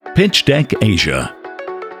Pitch Deck Asia.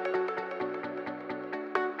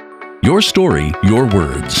 Your story, your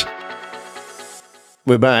words.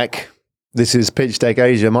 We're back. This is Pitch Deck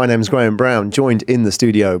Asia. My name's Graham Brown, joined in the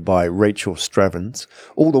studio by Rachel Strevens,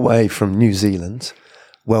 all the way from New Zealand.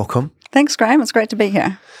 Welcome. Thanks, Graham. It's great to be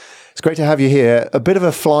here. It's great to have you here. A bit of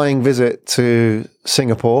a flying visit to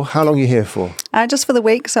Singapore. How long are you here for? Just for the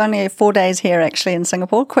week, so only 4 days here actually in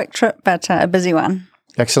Singapore. Quick trip, but a busy one.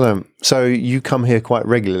 Excellent. So you come here quite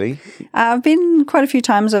regularly? I've been quite a few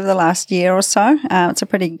times over the last year or so. It's a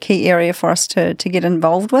pretty key area for us to get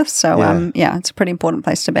involved with. So, it's a pretty important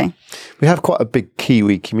place to be. We have quite a big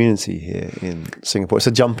Kiwi community here in Singapore. It's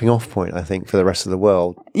a jumping off point, I think, for the rest of the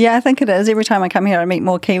world. Yeah, I think it is. Every time I come here, I meet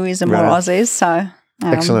more Kiwis and more Aussies. So,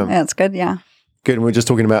 excellent. Yeah, it's good, yeah. Good. And we're just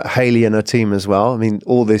talking about Hayley and her team as well. I mean,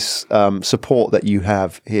 all this support that you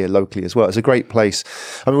have here locally as well. It's a great place.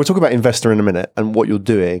 I mean, we'll talk about Investor in a minute and what you're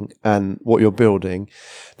doing and what you're building.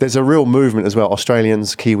 There's a real movement as well.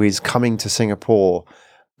 Australians, Kiwis coming to Singapore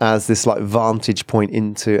as this like vantage point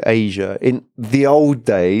into Asia. In the old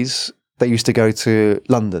days, they used to go to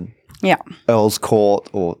London. Yeah. Earl's Court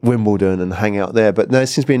or Wimbledon and hang out there. But there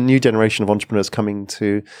seems to be a new generation of entrepreneurs coming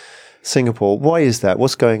to Singapore. Why is that?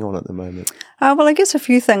 What's going on at the moment? Well, I guess a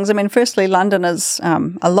few things. I mean, firstly, London is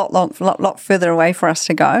a lot further away for us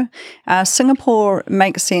to go. Singapore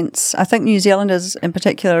makes sense. I think New Zealanders in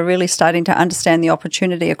particular are really starting to understand the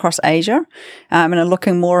opportunity across Asia and are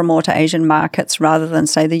looking more and more to Asian markets rather than,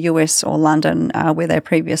 say, the US or London where they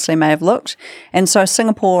previously may have looked. And so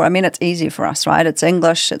Singapore, I mean, it's easy for us, right? It's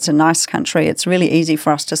English. It's a nice country. It's really easy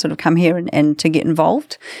for us to sort of come here and to get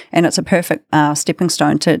involved. And it's a perfect stepping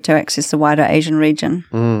stone to access the wider Asian region.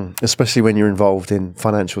 Especially when you're involved in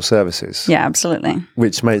financial services. Yeah, absolutely.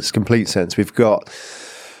 Which makes complete sense. We've got,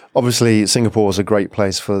 obviously, Singapore is a great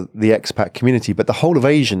place for the expat community, but the whole of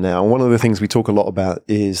Asia now, one of the things we talk a lot about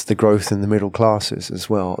is the growth in the middle classes as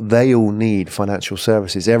well. They all need financial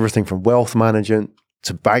services, everything from wealth management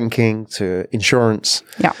to banking to insurance.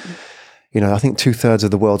 Yeah. You know, I think 2/3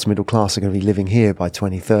 of the world's middle class are going to be living here by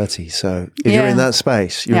 2030. So if you're in that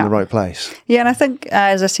space, you're in the right place. Yeah, and I think,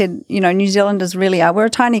 as I said, you know, New Zealanders really are. We're a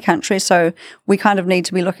tiny country, so we kind of need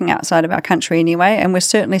to be looking outside of our country anyway. And we're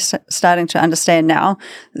certainly starting to understand now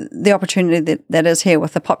the opportunity that is here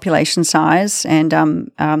with the population size and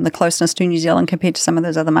the closeness to New Zealand compared to some of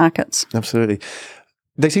those other markets. Absolutely.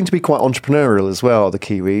 They seem to be quite entrepreneurial as well, the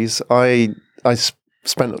Kiwis. I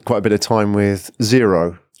spent quite a bit of time with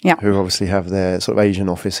Xero. Yeah. Who obviously have their sort of Asian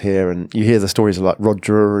office here. And you hear the stories of like Rod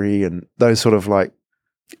Drury and those sort of like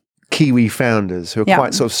Kiwi founders who are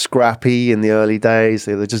quite sort of scrappy in the early days.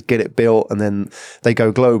 They just get it built and then they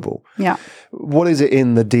go global. Yeah. What is it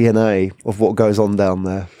in the DNA of what goes on down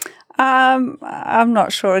there? I'm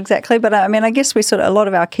not sure exactly, but I mean, I guess a lot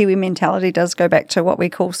of our Kiwi mentality does go back to what we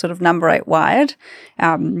call sort of number 8 wired.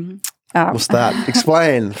 What's that?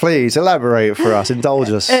 Explain, please. Elaborate for us. Indulge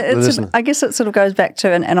us. I guess it sort of goes back to,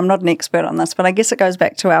 and I'm not an expert on this, but I guess it goes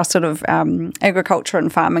back to our sort of agriculture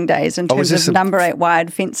and farming days in terms of number 8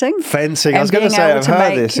 wired fencing. Fencing. I was going to say, I've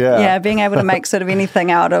heard this, Yeah, being able to make sort of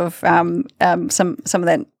anything out of some of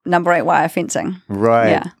that number 8 wire fencing. Right.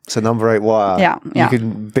 Yeah. So number 8 wire. Yeah. You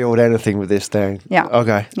can build anything with this thing. Yeah.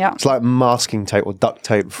 Okay. Yeah. It's like masking tape or duct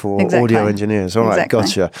tape for audio engineers. All right.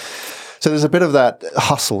 Gotcha. So there's a bit of that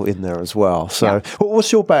hustle in there as well. So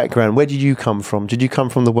what's your background? Where did you come from? Did you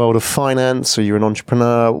come from the world of finance or you're an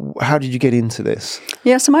entrepreneur? How did you get into this?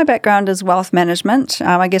 Yeah, so my background is wealth management.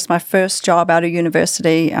 I guess my first job out of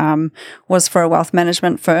university was for a wealth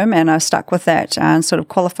management firm, and I stuck with that and sort of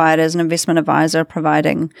qualified as an investment advisor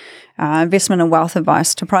providing investment and wealth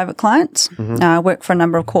advice to private clients. I worked for a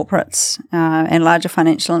number of corporates and larger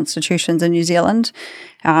financial institutions in New Zealand.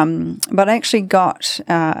 But I actually got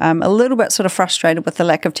a little bit sort of frustrated with the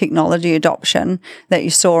lack of technology adoption that you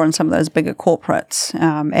saw in some of those bigger corporates.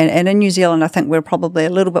 And in New Zealand, I think we're probably a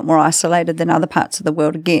little bit more isolated than other parts of the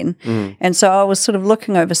world again. And so I was sort of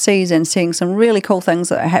looking overseas and seeing some really cool things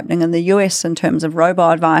that are happening in the US in terms of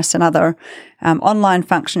robo-advice and other online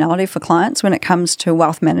functionality for clients when it comes to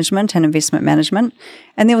wealth management and investment management.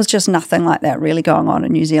 And there was just nothing like that really going on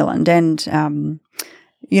in New Zealand. And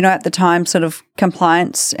you know, at the time, sort of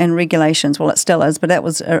compliance and regulations, well, it still is, but that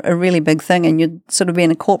was a really big thing. And you'd sort of be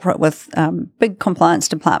in a corporate with big compliance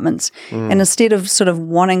departments. And instead of sort of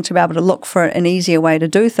wanting to be able to look for an easier way to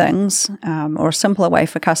do things or a simpler way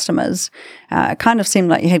for customers, it kind of seemed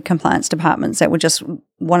like you had compliance departments that were just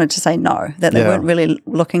wanted to say no, that they weren't really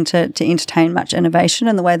looking to entertain much innovation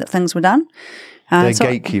in the way that things were done. They're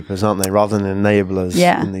gatekeepers, aren't they, rather than enablers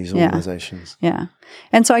in these organizations? Yeah.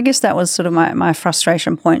 And so I guess that was sort of my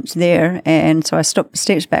frustration point there. And so I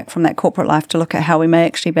stepped back from that corporate life to look at how we may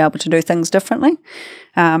actually be able to do things differently.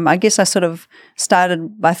 I guess I sort of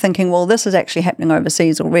started by thinking, well, this is actually happening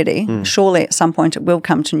overseas already. Surely at some point it will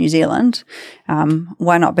come to New Zealand.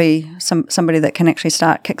 Why not be somebody that can actually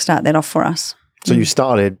kickstart that off for us? So you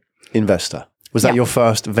started Investor. Was that your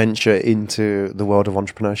first venture into the world of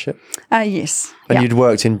entrepreneurship? Yes. And you'd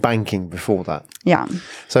worked in banking before that? Yeah.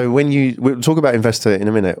 So we'll talk about Investor in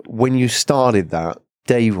a minute. When you started that,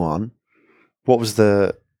 day one, what was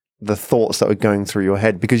the thoughts that were going through your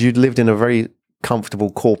head? Because you'd lived in a very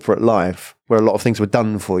comfortable corporate life where a lot of things were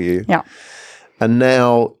done for you. Yeah. And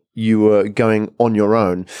now you were going on your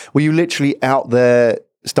own. Were you literally out there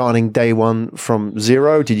starting day one from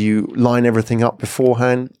zero? Did you line everything up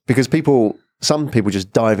beforehand? Because some people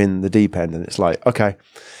just dive in the deep end and it's like, okay,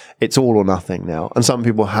 it's all or nothing now. And some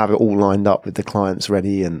people have it all lined up with the clients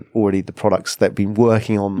ready and already the products they've been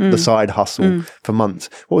working on the side hustle for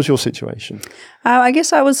months. What was your situation? I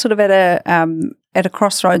guess I was sort of at a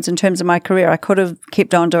crossroads in terms of my career. I could have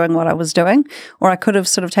kept on doing what I was doing, or I could have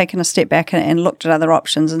sort of taken a step back and looked at other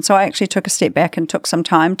options. And so I actually took a step back and took some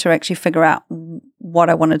time to actually figure out what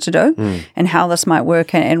I wanted to do and how this might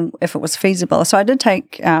work and if it was feasible. So I did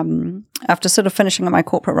take, after sort of finishing my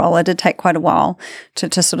corporate role, I did take quite a while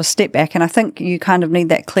to sort of step back. And I think you kind of need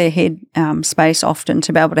that clear head space often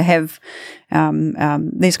to be able to have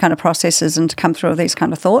these kind of processes and to come through with these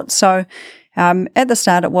kind of thoughts. So at the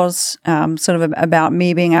start, it was sort of about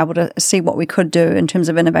me being able to see what we could do in terms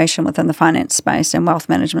of innovation within the finance space and wealth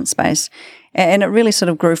management space. And it really sort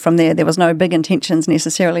of grew from there. There was no big intentions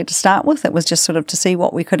necessarily to start with. It was just sort of to see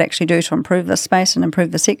what we could actually do to improve this space and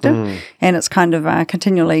improve the sector. And it's kind of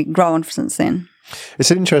continually grown since then.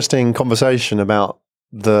 It's an interesting conversation about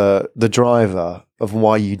the driver of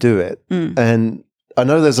why you do it. And I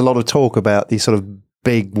know there's a lot of talk about these sort of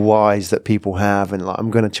big whys that people have and like, I'm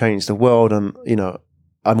going to change the world and,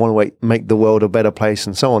 I want to make the world a better place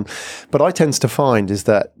and so on. But I tend to find is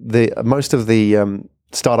that most of the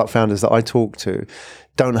startup founders that I talk to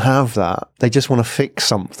don't have that. They just want to fix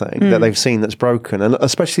something that they've seen that's broken. And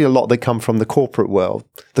especially a lot that come from the corporate world,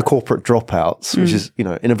 the corporate dropouts, which is,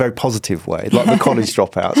 in a very positive way, like the college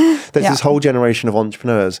dropouts. There's this whole generation of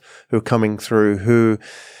entrepreneurs who are coming through who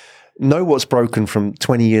know what's broken from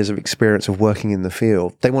 20 years of experience of working in the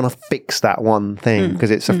field. They want to fix that one thing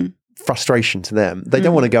because it's a frustration to them. They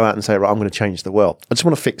don't want to go out and say, right, I'm going to change the world. I just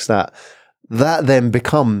want to fix that. That then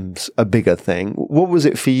becomes a bigger thing. What was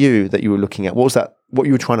it for you that you were looking at? What was that? What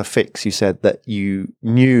you were trying to fix? You said that you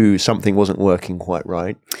knew something wasn't working quite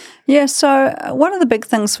right. Yeah, so one of the big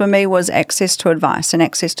things for me was access to advice and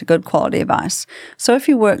access to good quality advice. So if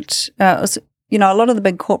you worked, a lot of the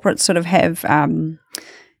big corporates sort of have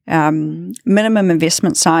minimum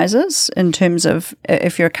investment sizes in terms of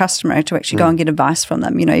if you're a customer to actually go and get advice from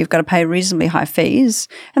them. You've got to pay reasonably high fees,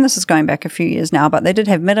 and this is going back a few years now, but they did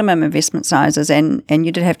have minimum investment sizes and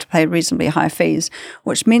you did have to pay reasonably high fees,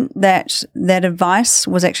 which meant that advice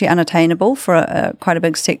was actually unattainable for quite a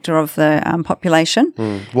big sector of the population.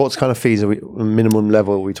 What kind of fees minimum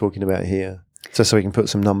level are we talking about here? Just so we can put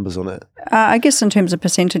some numbers on it. I guess in terms of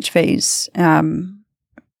percentage fees,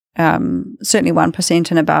 certainly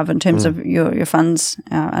 1% and above in terms of your funds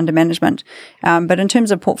under management. But in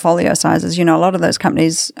terms of portfolio sizes, a lot of those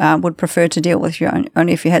companies would prefer to deal with you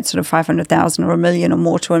only if you had sort of 500,000 or $1 million or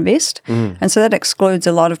more to invest. And so that excludes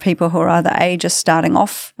a lot of people who are either just starting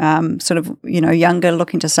off, younger,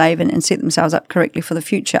 looking to save and set themselves up correctly for the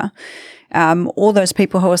future. All those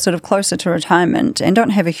people who are sort of closer to retirement and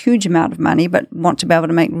don't have a huge amount of money but want to be able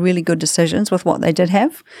to make really good decisions with what they did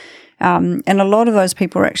have. And a lot of those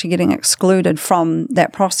people are actually getting excluded from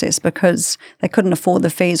that process because they couldn't afford the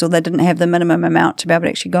fees or they didn't have the minimum amount to be able to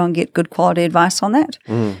actually go and get good quality advice on that.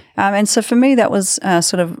 And so for me, that was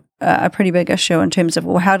sort of a pretty big issue in terms of,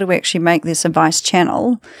 well, how do we actually make this advice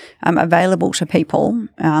channel available to people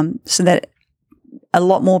so that a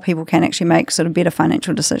lot more people can actually make sort of better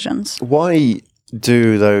financial decisions. Why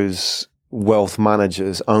do those wealth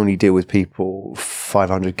managers only deal with people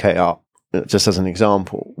 500K up? Just as an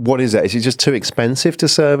example, what is that? Is it just too expensive to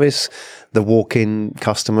service the walk-in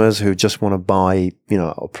customers who just want to buy,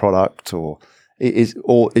 a product, or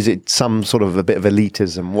Or is it some sort of a bit of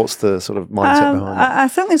elitism? What's the sort of mindset behind it? I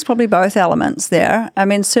think there's probably both elements there. I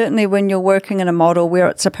mean, certainly when you're working in a model where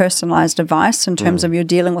it's a personalised advice in terms of you're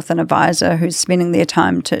dealing with an advisor who's spending their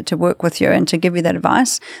time to work with you and to give you that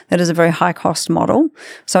advice, that is a very high cost model.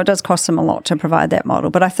 So it does cost them a lot to provide that model.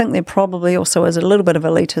 But I think there probably also is a little bit of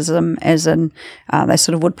elitism, as in they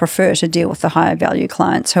sort of would prefer to deal with the higher value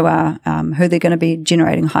clients who are who they're going to be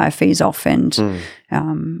generating higher fees off and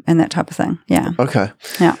that type of thing. Yeah. Okay.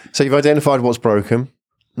 Yeah. So you've identified what's broken.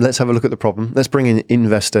 Let's have a look at the problem. Let's bring in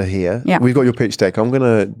investor here. Yeah. We've got your pitch deck. I'm going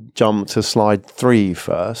to jump to slide 3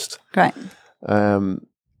 first. Great.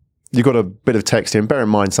 You've got a bit of text here. And bear in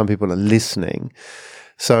mind, some people are listening.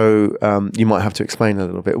 So you might have to explain a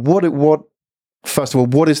little bit. First of all,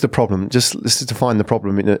 what is the problem? Let's define the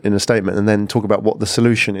problem in a statement and then talk about what the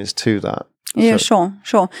solution is to that. Yeah, sure.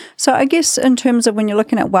 So I guess in terms of when you're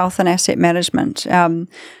looking at wealth and asset management,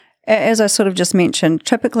 as I sort of just mentioned,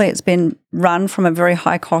 typically it's been run from a very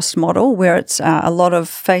high cost model where it's a lot of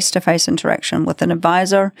face-to-face interaction with an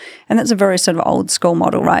advisor, and that's a very sort of old school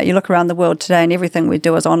model, right? You look around the world today and everything we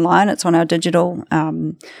do is online. It's on our digital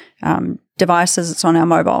devices, it's on our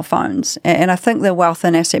mobile phones. And I think the wealth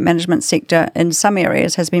and asset management sector in some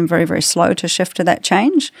areas has been very, very slow to shift to that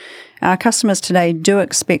change. Our customers today do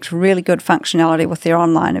expect really good functionality with their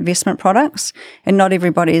online investment products, and not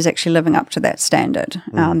everybody is actually living up to that standard.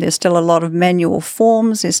 There's still a lot of manual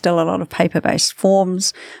forms, there's still a lot of paper-based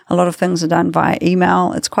forms, a lot of things are done via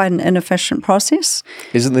email. It's quite an inefficient process.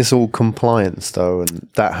 Isn't this all compliance, though, and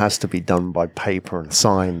that has to be done by paper and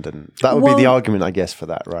signed, and that would be the argument, I guess, for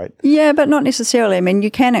that, right? Yeah, but not necessarily. I mean, you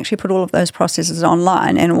can actually put all of those processes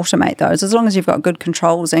online and automate those, as long as you've got good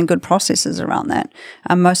controls and good processes around that.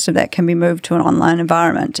 Most of that can be moved to an online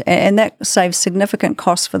environment, and that saves significant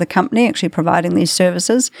costs for the company actually providing these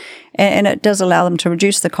services, and it does allow them to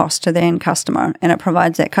reduce the cost to the end customer, and it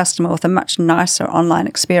provides that customer with a much nicer online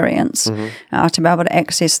experience to be able to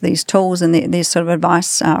access these tools and these sort of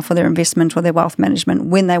advice for their investment or their wealth management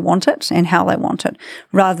when they want it and how they want it,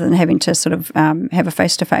 rather than having to sort of have a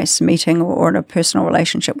face-to-face meeting or in a personal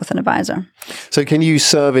relationship with an advisor. So can you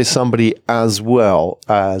service somebody as well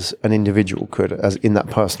as an individual could, as in that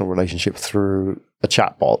personal relationship through a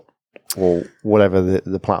chatbot or whatever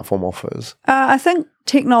the platform offers? I think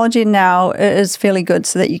technology now is fairly good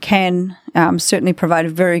so that you can certainly provide a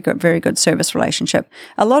very good service relationship.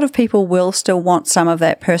 A lot of people will still want some of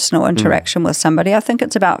that personal interaction with somebody. I think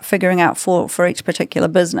it's about figuring out for each particular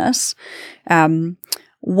business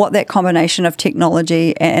what that combination of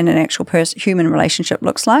technology and an actual human relationship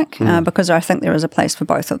looks like, because I think there is a place for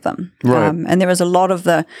both of them. Right. And there is a lot of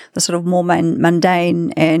the sort of more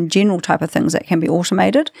mundane and general type of things that can be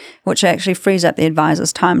automated, which actually frees up the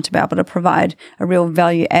advisor's time to be able to provide a real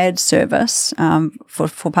value add service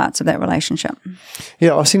for parts of that relationship.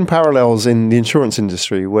 Yeah, I've seen parallels in the insurance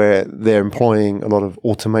industry where they're employing a lot of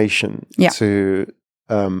automation to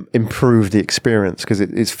improve the experience, because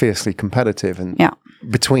it's fiercely competitive, and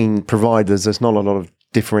between providers there's not a lot of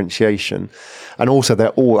differentiation, and also they're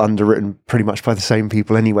all underwritten pretty much by the same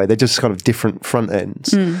people anyway. They're just kind of different front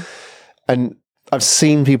ends. And I've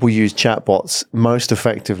seen people use chatbots most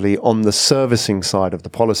effectively on the servicing side of the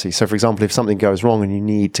policy. So for example, if something goes wrong and you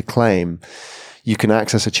need to claim, you can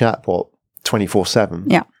access a chatbot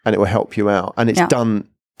 24/7 and it will help you out, and it's done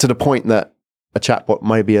to the point that a chatbot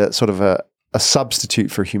may be a sort of a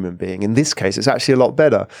substitute for a human being. In this case, it's actually a lot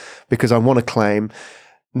better, because I want to claim.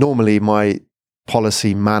 Normally, my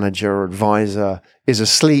policy manager or advisor is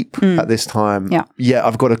asleep at this time. Yeah,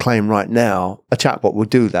 I've got a claim right now. A chatbot will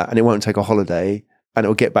do that, and it won't take a holiday, and it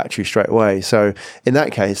will get back to you straight away. So in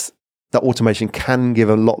that case, that automation can give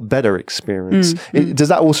a lot better experience. Does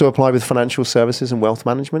that also apply with financial services and wealth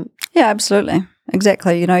management? Yeah, absolutely.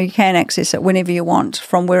 Exactly. You know, you can access it whenever you want,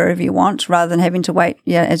 from wherever you want, rather than having to wait,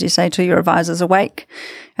 as you say, till your advisor's awake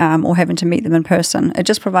or having to meet them in person. It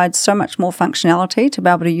just provides so much more functionality to be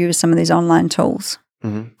able to use some of these online tools.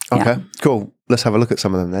 Okay, cool. Let's have a look at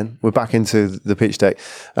some of them then. We're back into the pitch deck.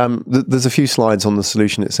 There's a few slides on the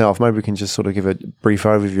solution itself. Maybe we can just sort of give a brief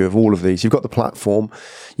overview of all of these. You've got the platform.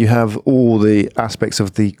 You have all the aspects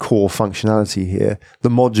of the core functionality here, the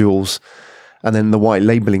modules, and then the white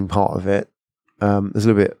labeling part of it. There's a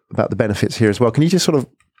little bit about the benefits here as well. Can you just sort of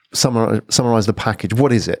summarize the package?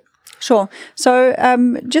 What is it? Sure. So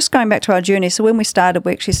just going back to our journey, so when we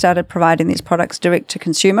actually started providing these products direct to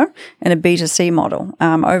consumer in a B2C model.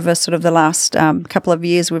 Over sort of the last couple of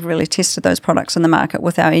years, we've really tested those products in the market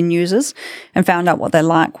with our end users and found out what they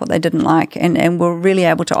like, what they didn't like, and we're really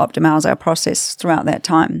able to optimize our process throughout that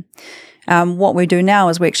time. What we do now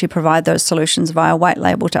is we actually provide those solutions via white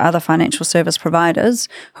label to other financial service providers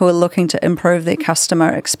who are looking to improve their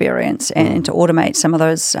customer experience and to automate some of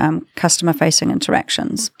those customer-facing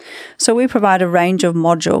interactions. So we provide a range of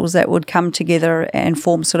modules that would come together and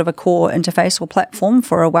form sort of a core interface or platform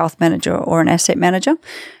for a wealth manager or an asset manager.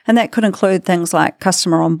 And that could include things like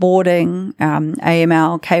customer onboarding,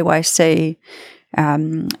 AML, KYC,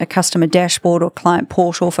 a customer dashboard or client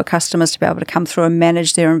portal for customers to be able to come through and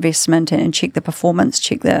manage their investment and check the performance,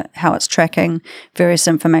 check how it's tracking, various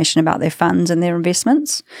information about their funds and their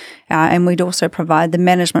investments. And we'd also provide the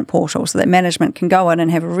management portal so that management can go in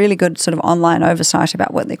and have a really good sort of online oversight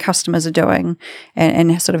about what their customers are doing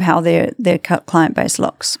and sort of how their client base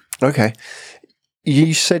looks. Okay.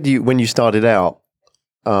 You said when you started out,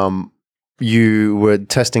 you were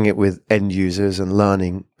testing it with end users and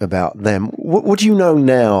learning about them. What do you know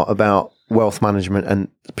now about wealth management and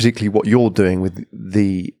particularly what you're doing with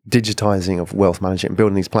the digitizing of wealth management and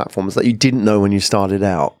building these platforms that you didn't know when you started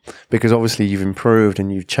out? Because obviously you've improved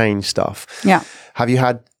and you've changed stuff. Yeah. Have you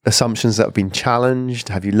had assumptions that have been challenged?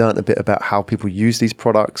 Have you learned a bit about how people use these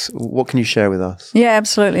products? What can you share with us? Yeah,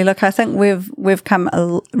 absolutely. Look, I think we've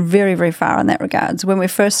come very, very far in that regards. When we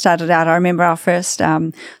first started out, I remember our first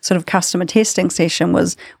sort of customer testing session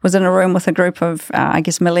was in a room with a group of,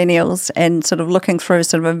 millennials and sort of looking through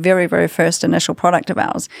sort of a very, very first initial product of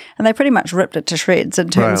ours. And they pretty much ripped it to shreds in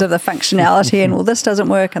terms of the functionality and, well, this doesn't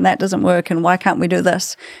work and that doesn't work and why can't we do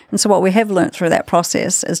this? And so what we have learned through that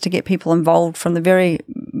process is to get people involved from the very,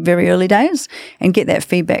 very early days and get that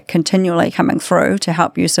feedback continually coming through to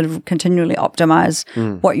help you sort of continually optimize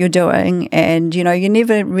what you're doing. And, you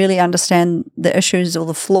never really understand the issues or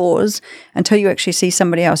the flaws until you actually see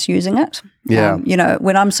somebody else using it. Yeah.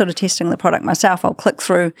 When I'm sort of testing the product myself, I'll click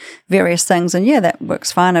through various things and that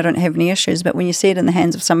works fine. I don't have any issues. But when you see it in the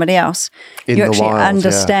hands of somebody else, you actually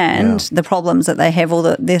understand the problems that they have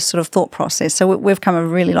or their sort of thought process. So we've come a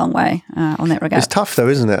really long way on that regard. It's tough though,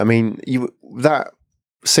 isn't it? I mean, that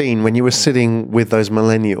scene when you were sitting with those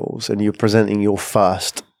millennials and you're presenting your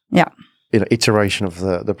first iteration of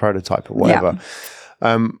the prototype or whatever.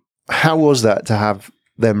 How was that to have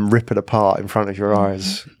them rip it apart in front of your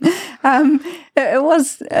eyes? It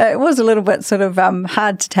was a little bit sort of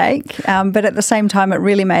hard to take, but at the same time, it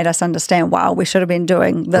really made us understand, wow, we should have been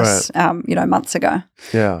doing this, months ago.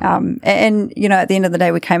 Yeah. And at the end of the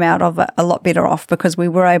day, we came out of it a lot better off because we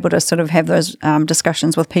were able to sort of have those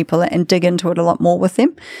discussions with people and dig into it a lot more with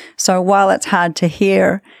them. So while it's hard to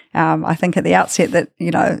hear, I think at the outset that,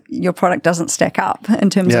 your product doesn't stack up in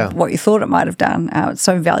terms of what you thought it might have done, it's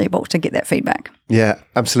so valuable to get that feedback. Yeah,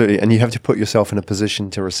 absolutely. And you have to put yourself in a position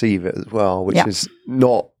to receive it as well, which is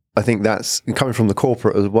not, I think that's coming from the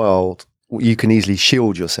corporate as well. You can easily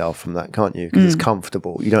shield yourself from that, can't you? Because it's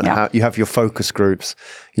comfortable. You don't you have your focus groups.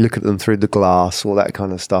 You look at them through the glass, all that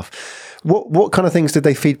kind of stuff. What kind of things did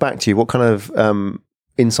they feed back to you? What kind of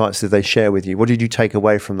insights did they share with you? What did you take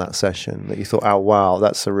away from that session that you thought, oh, wow,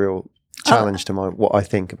 that's a real challenge to what I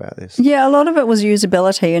think about this? Yeah, a lot of it was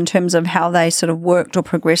usability in terms of how they sort of worked or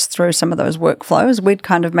progressed through some of those workflows. We'd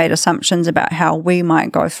kind of made assumptions about how we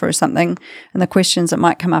might go through something and the questions that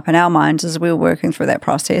might come up in our minds as we were working through that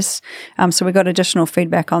process. So we got additional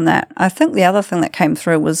feedback on that. I think the other thing that came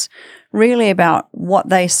through was really about what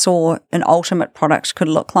they saw an ultimate product could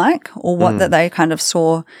look like, or what that they kind of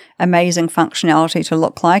saw amazing functionality to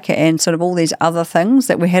look like, and sort of all these other things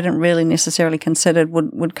that we hadn't really necessarily considered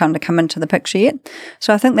would kind of come into the picture yet.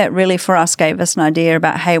 So I think that really for us gave us an idea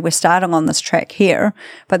about, hey, we're starting on this track here,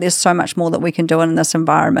 but there's so much more that we can do in this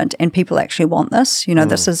environment, and people actually want this.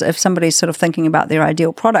 This is, if somebody's sort of thinking about their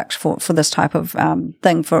ideal product for this type of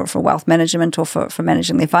thing for wealth management or for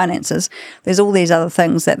managing their finances, there's all these other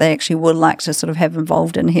things that they actually would like to sort of have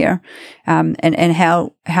involved in here, and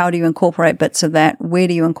how do you incorporate bits of that? Where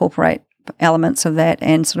do you incorporate elements of that,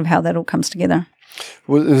 and sort of how that all comes together?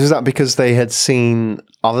 Was that because they had seen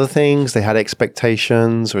other things, they had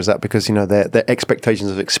expectations, or is that because their expectations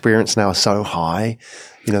of experience now are so high?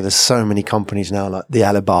 There's so many companies now like the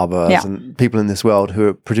Alibabas and people in this world who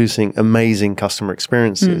are producing amazing customer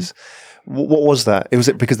experiences. What was that? Was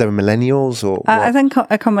it because they were millennials or what? I think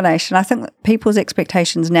a combination. I think people's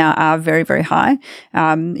expectations now are very, very high.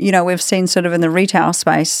 We've seen sort of in the retail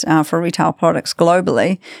space for retail products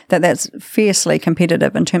globally that's fiercely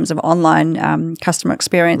competitive in terms of online customer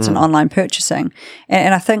experience and online purchasing.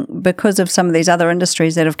 And I think because of some of these other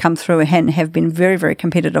industries that have come through and have been very, very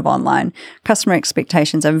competitive online, customer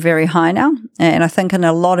expectations are very high now. And I think in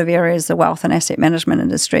a lot of areas, the wealth and asset management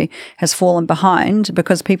industry has fallen behind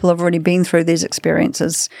because people have already been been through these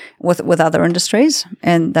experiences with other industries,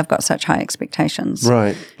 and they've got such high expectations.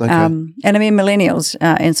 Right. Okay. And I mean, millennials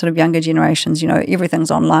and sort of younger generations,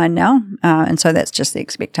 everything's online now, and so that's just the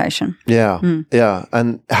expectation. Yeah. Yeah.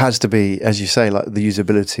 And it has to be, as you say, like the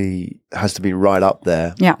usability has to be right up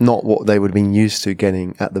there. Yeah. Not what they would have been used to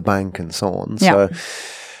getting at the bank and so on. Yeah. So,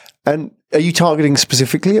 and are you targeting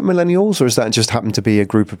specifically at millennials, or is that just happen to be a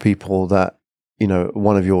group of people that,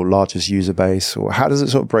 one of your largest user base, or how does it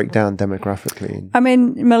sort of break down demographically? I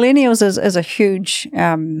mean, millennials is a huge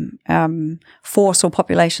force or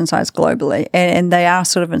population size globally, and they are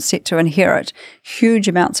sort of set to inherit huge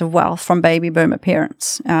amounts of wealth from baby boomer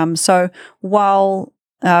parents. So while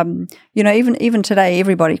even today,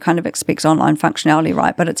 everybody kind of expects online functionality,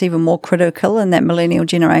 right? But it's even more critical in that millennial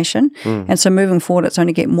generation. And so moving forward, it's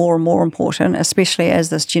only get more and more important, especially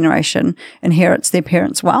as this generation inherits their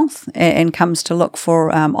parents' wealth and comes to look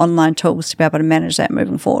for online tools to be able to manage that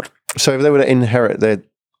moving forward. So if they were to inherit their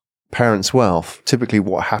parents' wealth, typically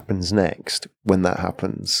what happens next when that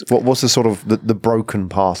happens? What's the sort of the broken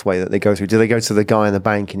pathway that they go through? Do they go to the guy in the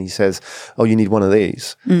bank and he says, oh, you need one of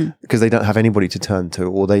these? Because they don't have anybody to turn to,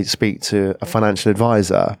 or they speak to a financial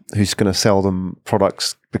advisor who's going to sell them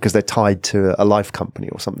products because they're tied to a life company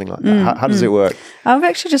or something like that. How does it work? I've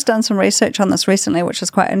actually just done some research on this recently, which is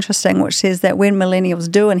quite interesting, which says that when millennials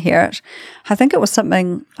do inherit, I think it was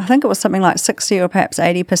something like 60 or perhaps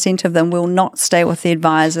 80% of them will not stay with the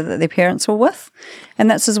advisor that their parents were with. And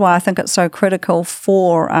this is why I think it's so critical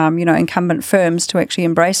for incumbent firms to actually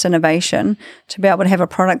embrace innovation, to be able to have a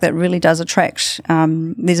product that really does attract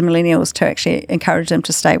these millennials, to actually encourage them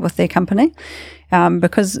to stay with their company.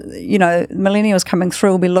 Because, millennials coming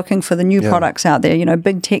through will be looking for the new products out there,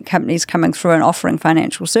 big tech companies coming through and offering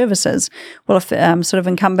financial services. Well, if sort of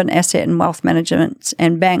incumbent asset and wealth management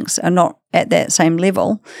and banks are not at that same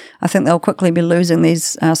level, I think they'll quickly be losing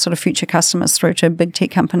these sort of future customers through to big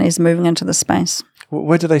tech companies moving into the space.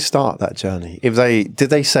 Where do they start that journey? Did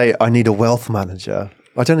they say, I need a wealth manager?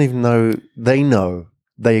 I don't even know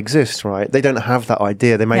they exist, right? They don't have that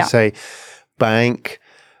idea. They may say bank.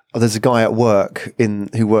 Oh, there's a guy at work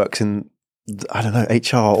who works in, I don't know,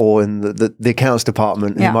 HR or in the accounts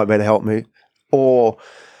department who might be able to help me. Or,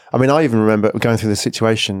 I mean, I even remember going through this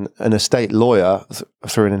situation, an estate lawyer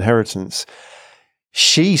through an inheritance,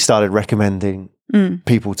 she started recommending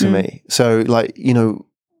people to me. So,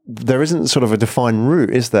 there isn't sort of a defined route,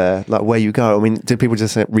 is there? Like where you go? I mean, do people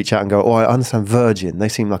just reach out and go, oh, I understand Virgin. They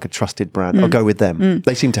seem like a trusted brand. I'll go with them.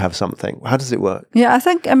 They seem to have something. How does it work? Yeah, I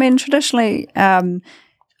think, traditionally,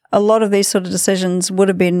 a lot of these sort of decisions would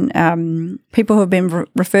have been people who have been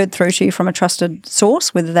referred through to you from a trusted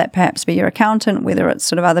source, whether that perhaps be your accountant, whether it's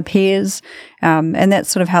sort of other peers. And that's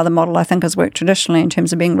sort of how the model, I think, has worked traditionally in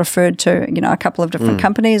terms of being referred to, a couple of different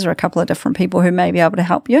companies or a couple of different people who may be able to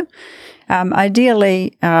help you.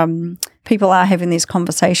 Ideally, people are having these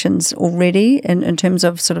conversations already in terms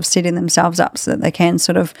of sort of setting themselves up so that they can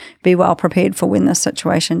sort of be well prepared for when this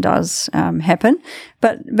situation does happen.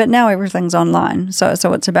 But now everything's online. So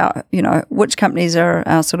it's about, which companies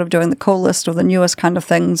are sort of doing the coolest or the newest kind of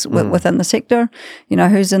things within the sector,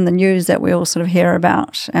 who's in the news that we all sort of hear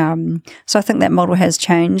about. So I think that model has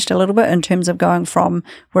changed a little bit in terms of going from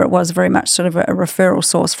where it was very much sort of a referral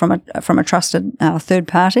source from a trusted third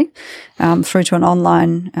party through to an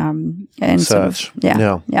online and search. Sort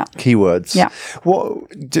of, keywords. Yeah.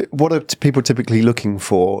 What are people typically looking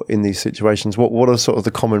for in these situations? What are sort of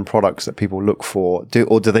the common products that people look for? Do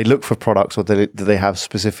they look for products, or do they have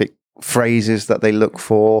specific phrases that they look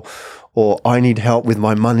for? Or I need help with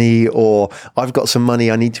my money, or I've got some money,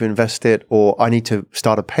 I need to invest it, or I need to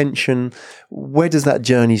start a pension. Where does that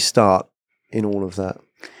journey start in all of that?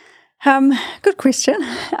 Good question.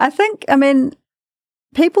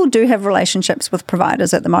 People do have relationships with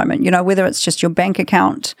providers at the moment, whether it's just your bank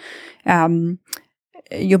account,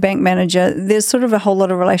 your bank manager. There's sort of a whole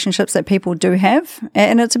lot of relationships that people do have,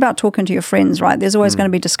 and it's about talking to your friends, right? There's always going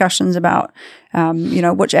to be discussions about,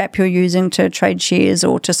 which app you're using to trade shares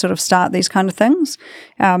or to sort of start these kind of things.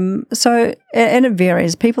 And it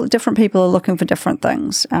varies. Different people are looking for different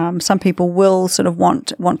things. Some people will sort of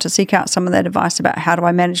want to seek out some of that advice about how do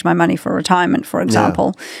I manage my money for retirement, for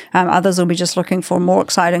example. Others will be just looking for more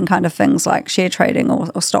exciting kind of things like share trading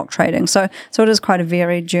or stock trading. So it is quite a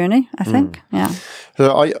varied journey, I think. Yeah.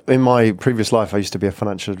 So in my previous life, I used to be a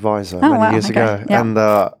financial advisor many years ago. Yeah. And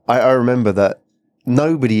I remember that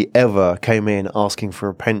nobody ever came in asking for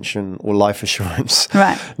a pension or life assurance.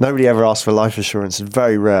 Right. Nobody ever asked for life assurance. It's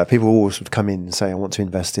very rare. People always would come in and say, I want to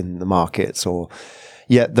invest in the markets, or,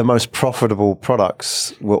 Yet the most profitable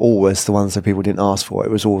products were always the ones that people didn't ask for.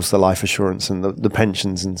 It was always the life assurance and the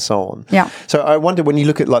pensions and so on. Yeah. So I wonder, when you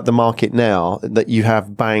look at like the market now, that you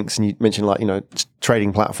have banks and you mentioned like,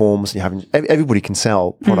 trading platforms, you have everybody can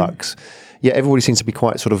sell products. Yeah, everybody seems to be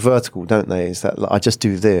quite sort of vertical, don't they? Is that like, I just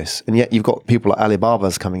do this, and yet you've got people like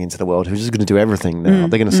Alibaba's coming into the world who's just going to do everything now.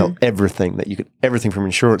 They're going to sell everything that you could, everything from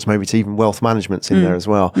insurance, maybe to even wealth management's in there as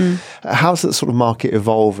well. How's that sort of market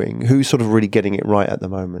evolving? Who's sort of really getting it right at the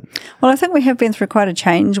moment? Well, I think we have been through quite a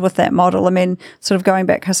change with that model. I mean, sort of going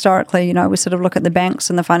back historically, we sort of look at the banks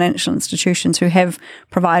and the financial institutions who have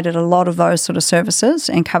provided a lot of those sort of services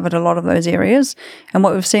and covered a lot of those areas. And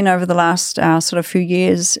what we've seen over the last sort of few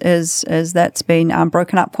years is that's been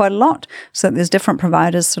broken up quite a lot, so that there's different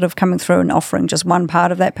providers sort of coming through and offering just one part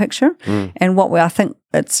of that picture. And I think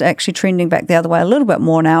it's actually trending back the other way a little bit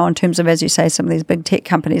more now in terms of, as you say, some of these big tech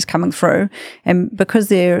companies coming through, and because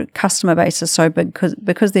their customer base is so big,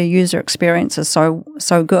 because their user experience is so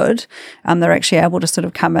good, they're actually able to sort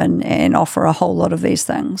of come in and offer a whole lot of these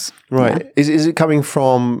things. Right. Yeah. Is it coming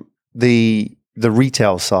from the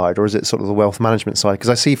retail side, or is it sort of the wealth management side? Because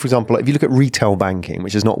I see, for example, if you look at retail banking,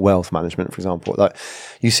 which is not wealth management, for example, like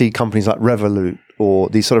you see companies like Revolut or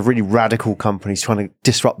these sort of really radical companies trying to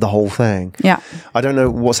disrupt the whole thing. Yeah. I don't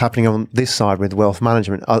know what's happening on this side with wealth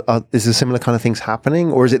management. Is there similar kind of things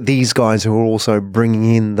happening, or is it these guys who are also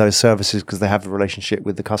bringing in those services because they have a relationship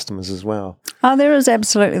with the customers as well? There is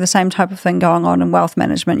absolutely the same type of thing going on in wealth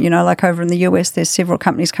management. Like over in the US, there's several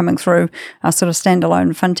companies coming through, sort of standalone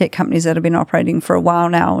fintech companies that have been operating for a while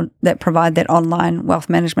now that provide that online wealth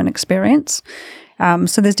management experience.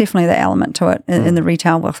 So there's definitely that element to it in the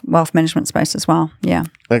retail wealth management space as well. Yeah.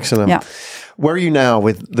 Excellent. Yeah. Where are you now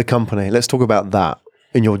with the company? Let's talk about that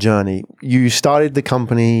in your journey. You started the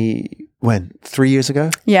company when? 3 years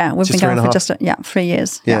ago? Yeah, we've Just been going for 3.5? 3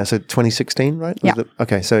 years. Yeah, so 2016, right? Yeah.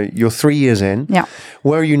 Okay, so you're 3 years in. Yeah.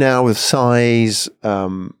 Where are you now with size,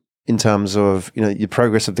 in terms of your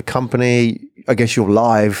progress of the company? I guess you're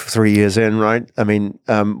live 3 years in, right? I mean,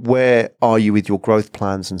 where are you with your growth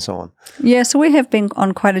plans and so on? Yeah, so we have been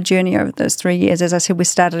on quite a journey over those 3 years. As I said, we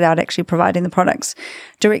started out actually providing the products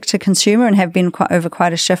direct to consumer and have been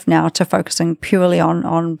quite a shift now to focusing purely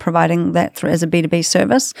on providing that as a B2B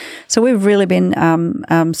service. So we've really been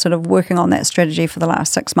sort of working on that strategy for the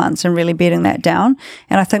last 6 months and really bedding that down.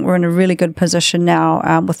 And I think we're in a really good position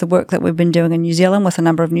now with the work that we've been doing in New Zealand with a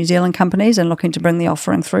number of New Zealand companies and looking to bring the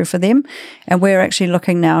offering through for them. And we're actually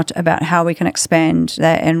looking now about how we can expand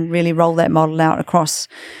that and really roll that model out across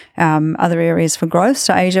other areas for growth.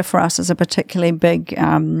 So Asia for us is a particularly big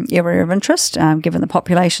area of interest, given the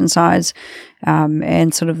population size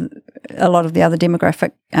and sort of a lot of the other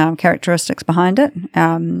demographic characteristics behind it.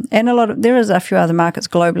 And there is a few other markets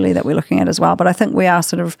globally that we're looking at as well. But I think we are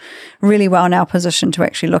sort of really well now positioned to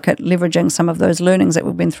actually look at leveraging some of those learnings that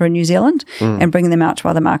we've been through in New Zealand and bringing them out to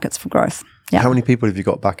other markets for growth. Yeah. How many people have you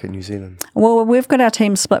got back in New Zealand? Well, we've got our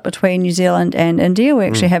team split between New Zealand and India. We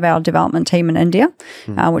actually have our development team in India,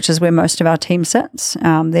 which is where most of our team sits.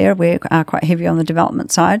 There, we are quite heavy on the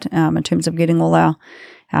development side in terms of getting all our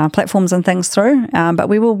platforms and things through. But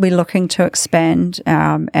we will be looking to expand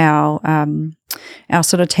our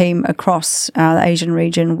sort of team across the Asian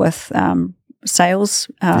region with sales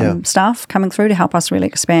staff coming through to help us really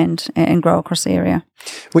expand and grow across the area.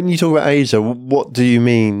 When you talk about Asia, what do you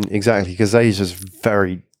mean exactly? Because Asia is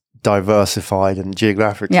very diversified and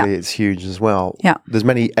geographically it's huge as well. Yeah. There's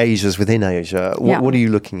many Asias within Asia. What are you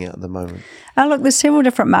looking at the moment? Look, there's several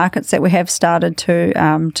different markets that we have started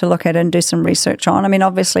to look at and do some research on. I mean,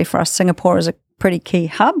 obviously for us, Singapore is a pretty key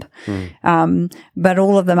hub, but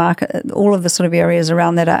all of the sort of areas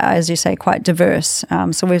around that are, as you say, quite diverse.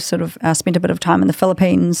 So we've sort of spent a bit of time in the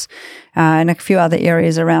Philippines and a few other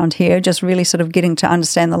areas around here, just really sort of getting to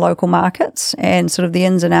understand the local markets and sort of the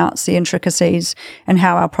ins and outs, the intricacies, and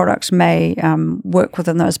how our products may work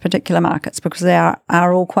within those particular markets, because they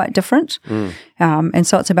are all quite different. And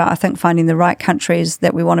so it's about, I think, finding the right countries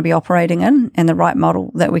that we want to be operating in and the right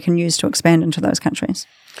model that we can use to expand into those countries.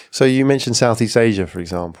 So you mentioned Southeast Asia, for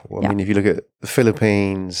example. I mean, if you look at the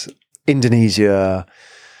Philippines, Indonesia,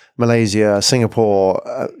 Malaysia, Singapore,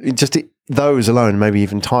 just those alone, maybe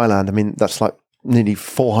even Thailand, I mean, that's like nearly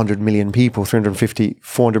 400 million people, 350,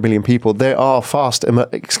 400 million people. They are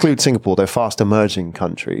exclude Singapore, they're fast emerging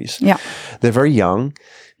countries. Yeah. They're very young.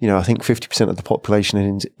 I think 50% of the population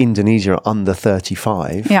in Indonesia are under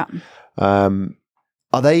 35. Yeah.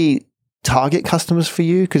 Are they target customers for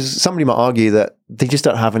you? Because somebody might argue that they just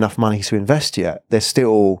don't have enough money to invest yet. They're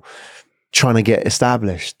still trying to get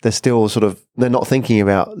established. They're still they're not thinking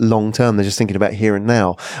about long term. They're just thinking about here and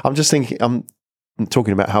now. I'm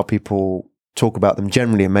talking about how people talk about them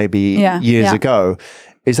generally and maybe Yeah, years yeah. ago.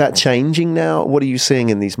 Is that changing now? What are you seeing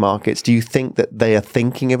in these markets? Do you think that they are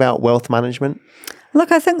thinking about wealth management?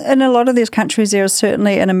 Look, I think in a lot of these countries, there is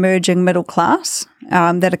certainly an emerging middle class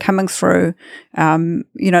that are coming through.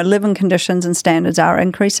 Living conditions and standards are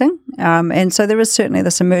increasing. And so there is certainly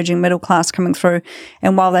this emerging middle class coming through.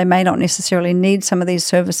 And while they may not necessarily need some of these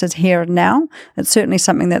services here and now, it's certainly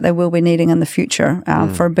something that they will be needing in the future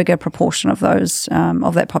for a bigger proportion of those,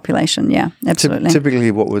 of that population. Yeah, absolutely.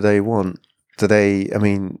 Typically, what would they want? Did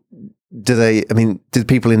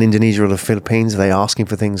people in Indonesia or the Philippines, are they asking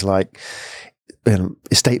for things like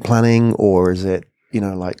estate planning, or is it,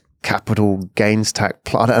 like capital gains tax?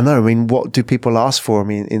 I don't know. I mean, what do people ask for? I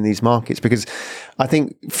mean, in these markets, because I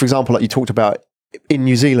think, for example, like you talked about in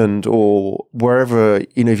New Zealand or wherever,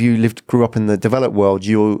 if you grew up in the developed world,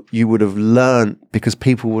 you would have learned because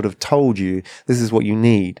people would have told you this is what you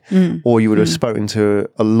need, or you would have spoken to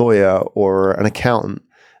a lawyer or an accountant,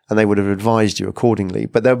 and they would have advised you accordingly.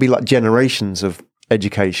 But there'll be like generations of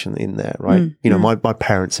education in there, right? My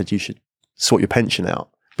parents said you should sort your pension out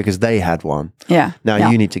because they had one. Yeah. Now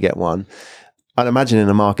you need to get one. I'd imagine in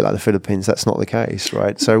a market like the Philippines, that's not the case,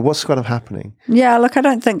 right? So what's kind of happening? Yeah, look, I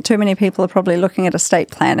don't think too many people are probably looking at estate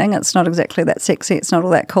planning. It's not exactly that sexy. It's not all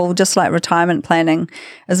that cool. Just like retirement planning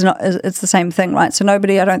it's the same thing, right? So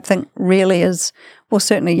nobody, I don't think, really is, well,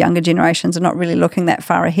 certainly younger generations are not really looking that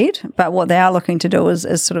far ahead. But what they are looking to do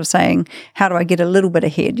is sort of saying, how do I get a little bit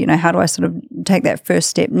ahead? How do I sort of take that first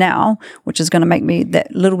step now, which is going to make me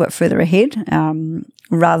that little bit further ahead,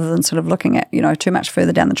 rather than sort of looking at, too much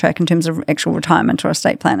further down the track in terms of actual retirement or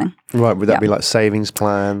estate planning. Right. Would that be like savings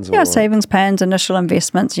plans? Yeah, savings plans, initial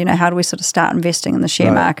investments. How do we sort of start investing in the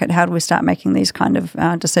share market? How do we start making these kind of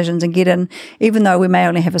decisions and get in, even though we may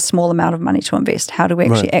only have a small amount of money to invest? How do we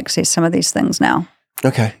actually access some of these things now?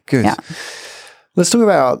 Okay, good. Yeah. Let's talk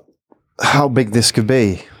about how big this could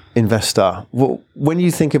be, Investor. Well, when you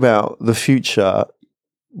think about the future,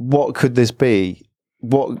 what could this be?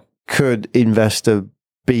 What could Investor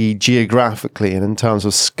be geographically and in terms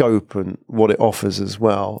of scope and what it offers as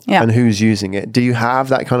well, and who's using it? Do you have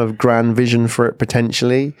that kind of grand vision for it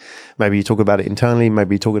potentially? Maybe you talk about it internally,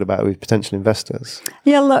 maybe you talk about it with potential investors.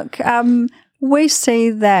 Yeah, look, we see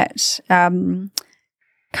that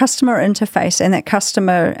customer interface and that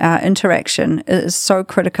customer interaction is so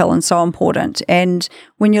critical and so important. And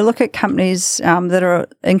when you look at companies that are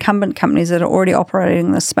incumbent companies that are already operating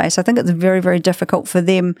in this space, I think it's very, very difficult for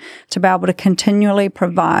them to be able to continually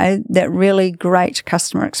provide that really great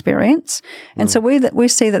customer experience. And so we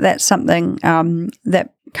see that that's something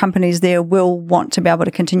that companies there will want to be able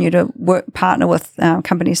to continue to partner with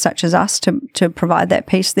companies such as us to provide that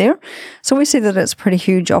piece there. So we see that it's a pretty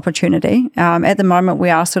huge opportunity. At the moment, we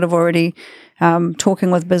are sort of already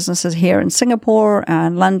talking with businesses here in Singapore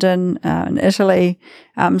and London and Italy.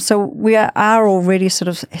 So we are already sort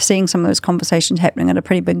of seeing some of those conversations happening at a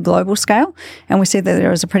pretty big global scale. And we see that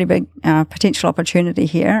there is a pretty big potential opportunity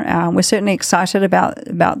here. We're certainly excited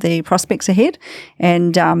about the prospects ahead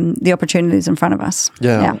and the opportunities in front of us.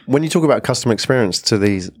 Yeah. When you talk about customer experience to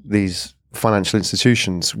these financial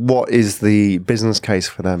institutions, what is the business case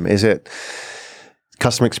for them? Is it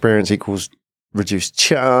customer experience equals reduced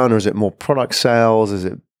churn, or is it more product sales? Is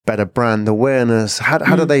it better brand awareness? How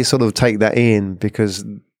do they sort of take that in? Because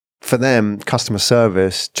for them, customer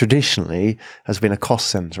service traditionally has been a cost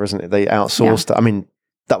center, isn't it? They outsourced. I mean,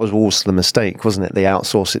 that was also the mistake, wasn't it? They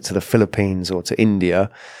outsourced it to the Philippines or to India,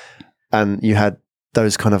 and you had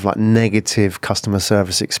those kind of like negative customer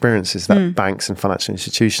service experiences that banks and financial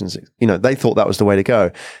institutions, they thought that was the way to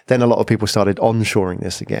go. Then a lot of people started onshoring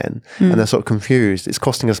this again, and they're sort of confused. It's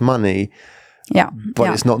costing us money.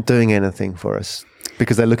 But it's not doing anything for us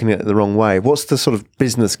because they're looking at it the wrong way. What's the sort of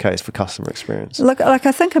business case for customer experience? Look, I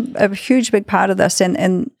think a huge big part of this,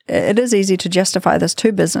 and it is easy to justify this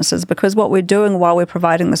to businesses, because what we're doing while we're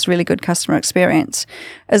providing this really good customer experience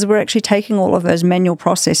is we're actually taking all of those manual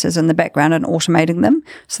processes in the background and automating them.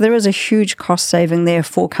 So there is a huge cost saving there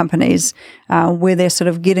for companies where they're sort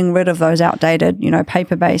of getting rid of those outdated,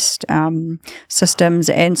 paper-based systems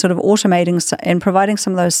and sort of automating and providing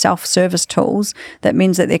some of those self-service tools that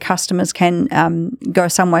means that their customers can go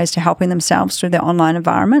some ways to helping themselves through their online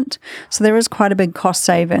environment. So there is quite a big cost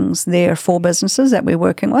savings there for businesses that we're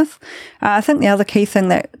working with. I think the other key thing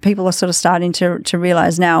that people are sort of starting to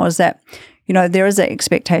realize now is that there is an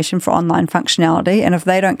expectation for online functionality. And if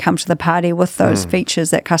they don't come to the party with those features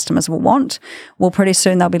that customers will want, well, pretty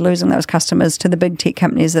soon they'll be losing those customers to the big tech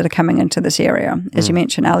companies that are coming into this area. As you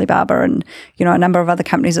mentioned, Alibaba and, a number of other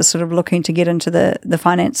companies are sort of looking to get into the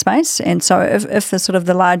finance space. And so if the sort of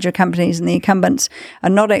the larger companies and the incumbents are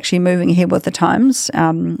not actually moving ahead with the times,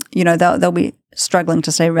 they'll be struggling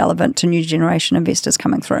to stay relevant to new generation investors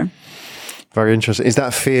coming through. Very interesting. Is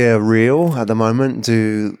that fear real at the moment?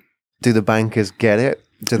 Do the bankers get it?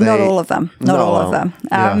 Do they? Not all of them. Not all of them.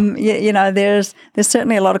 There's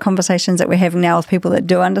certainly a lot of conversations that we're having now with people that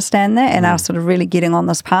do understand that and are sort of really getting on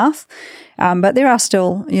this path. But there are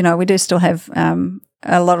still, we do still have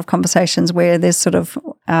a lot of conversations where there's sort of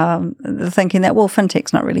the thinking that, well,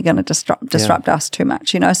 fintech's not really going to disrupt us too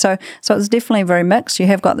much, So it's definitely very mixed. You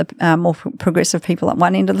have got the more progressive people at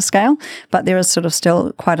one end of the scale, but there is sort of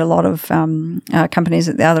still quite a lot of companies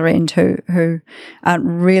at the other end who aren't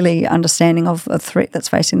really understanding of the threat that's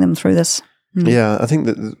facing them through this. Yeah, I think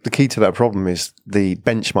that the key to that problem is the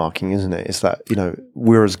benchmarking, isn't it? It's that,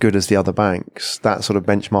 we're as good as the other banks, that sort of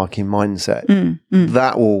benchmarking mindset.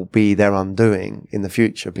 That will be their undoing in the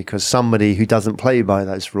future because somebody who doesn't play by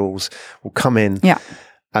those rules will come in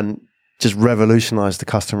and just revolutionize the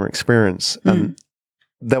customer experience. And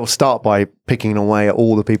they'll start by picking away at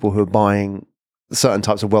all the people who are buying certain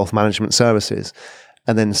types of wealth management services.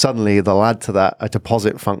 And then suddenly they'll add to that a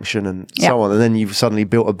deposit function and so on. And then you've suddenly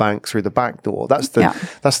built a bank through the back door. That's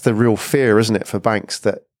the real fear, isn't it, for banks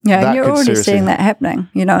that and you're already seeing that happening,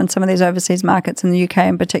 in some of these overseas markets in the UK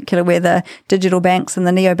in particular where the digital banks and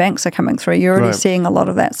the neobanks are coming through. You're already seeing a lot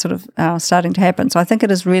of that sort of starting to happen. So I think it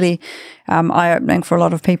is really eye-opening for a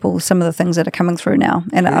lot of people, some of the things that are coming through now.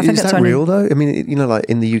 And I think it's real though? I mean, like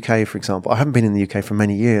in the UK, for example, I haven't been in the UK for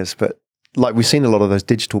many years, but like we've seen a lot of those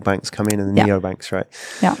digital banks come in and the neobanks, right?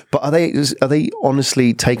 Yeah. But are they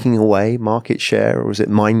honestly taking away market share, or is it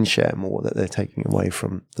mind share more that they're taking away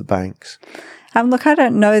from the banks? Look, I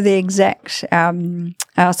don't know the exact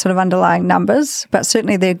sort of underlying numbers, but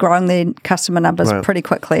certainly they're growing their customer numbers pretty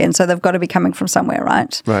quickly, and so they've got to be coming from somewhere,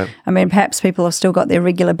 right? Right. I mean, perhaps people have still got their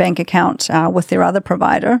regular bank account with their other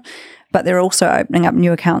provider, but they're also opening up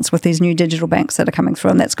new accounts with these new digital banks that are coming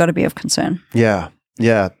through, and that's got to be of concern. Yeah.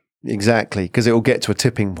 Exactly, because it will get to a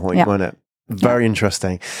tipping point, won't it? Very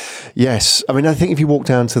interesting. Yes. I mean, I think if you walk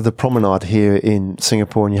down to the promenade here in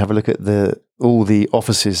Singapore and you have a look at all the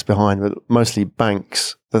offices behind, but mostly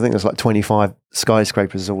banks, I think there's like 25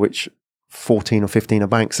 skyscrapers, of which 14 or 15 are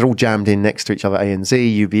banks. They're all jammed in next to each other,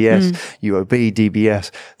 ANZ, UBS, UOB,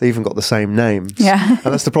 DBS. They even got the same name. Yeah.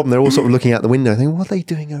 And that's the problem. They're all sort of looking out the window thinking, what are they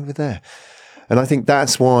doing over there? And I think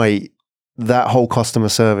that's why that whole customer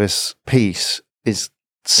service piece is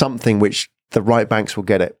something which the right banks will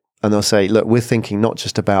get it. And they'll say, look, we're thinking not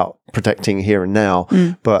just about protecting here and now,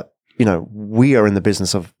 but, we are in the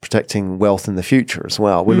business of protecting wealth in the future as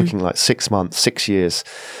well. We're looking like 6 months, 6 years,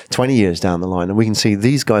 20 years down the line. And we can see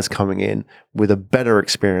these guys coming in with a better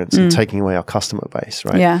experience and taking away our customer base,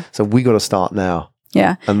 right? Yeah. So we got to start now.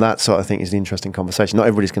 Yeah. And that's what I think is the interesting conversation. Not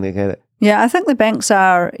everybody's going to get it. Yeah, I think the banks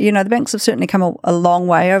are, the banks have certainly come a long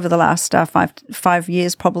way over the last 5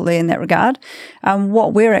 years probably in that regard.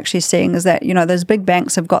 What we're actually seeing is that, those big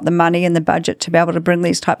banks have got the money and the budget to be able to bring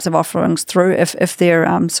these types of offerings through if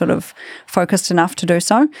they're sort of focused enough to do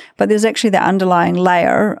so. But there's actually the underlying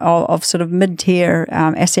layer of sort of mid-tier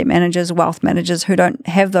asset managers, wealth managers who don't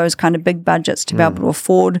have those kind of big budgets to be able to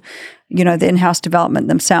afford the in-house development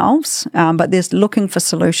themselves, but they're looking for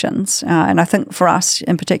solutions. And I think for us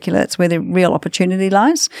in particular, that's where the real opportunity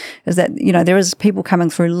lies, is that, there is people coming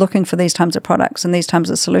through looking for these types of products and these types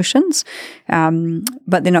of solutions,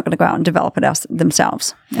 but they're not going to go out and develop it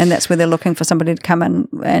themselves. And that's where they're looking for somebody to come in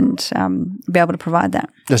and be able to provide that.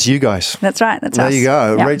 That's you guys. That's right. That's us. There you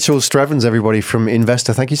go. Yep. Rachel Strevens, everybody from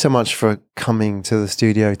Investor. Thank you so much for coming to the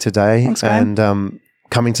studio today. Thanks, Graham. And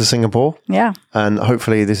coming to Singapore. Yeah. And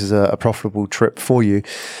hopefully this is a profitable trip for you.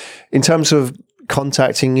 In terms of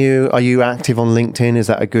contacting you, are you active on LinkedIn? Is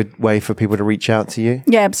that a good way for people to reach out to you?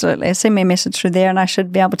 Yeah, absolutely. Send me a message through there and I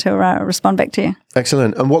should be able to respond back to you.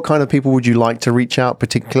 Excellent. And what kind of people would you like to reach out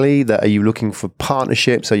particularly? Are you looking for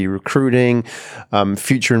partnerships? Are you recruiting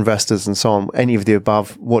future investors and so on? Any of the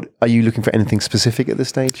above? What are you looking for? Anything specific at this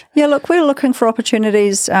stage? Yeah, look, we're looking for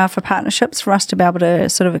opportunities for partnerships for us to be able to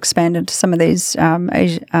sort of expand into some of these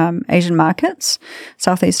Asian markets,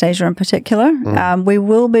 Southeast Asia in particular. We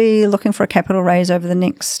will be looking for a capital raise over the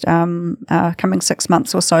next coming 6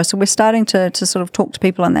 months or so. So we're starting to sort of talk to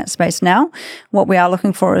people in that space now. What we are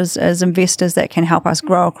looking for is investors that can help us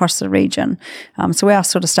grow across the region. So we are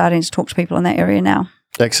sort of starting to talk to people in that area now.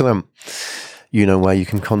 Excellent. you know where you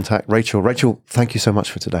can contact Rachel. Rachel, thank you so much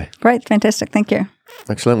for today. Great. Fantastic. Thank you.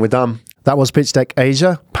 Excellent. We're done. That was Pitch Deck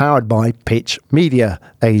Asia, powered by Pitch Media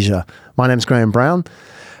Asia. My name's Graham Brown.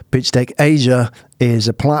 Pitch Deck Asia is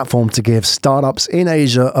a platform to give startups in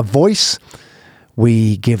Asia a voice.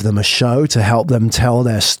 We give them a show to help them tell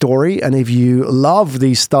their story. And if you love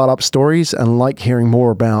these startup stories and like hearing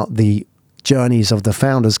more about the journeys of the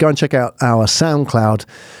founders, go and check out our SoundCloud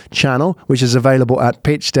channel, which is available at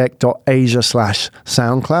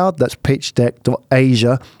pitchdeck.asia/SoundCloud. That's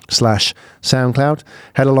pitchdeck.asia/SoundCloud.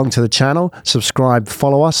 Head along to the channel, subscribe,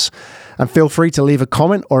 follow us, and feel free to leave a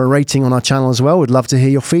comment or a rating on our channel as well. We'd love to hear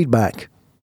your feedback.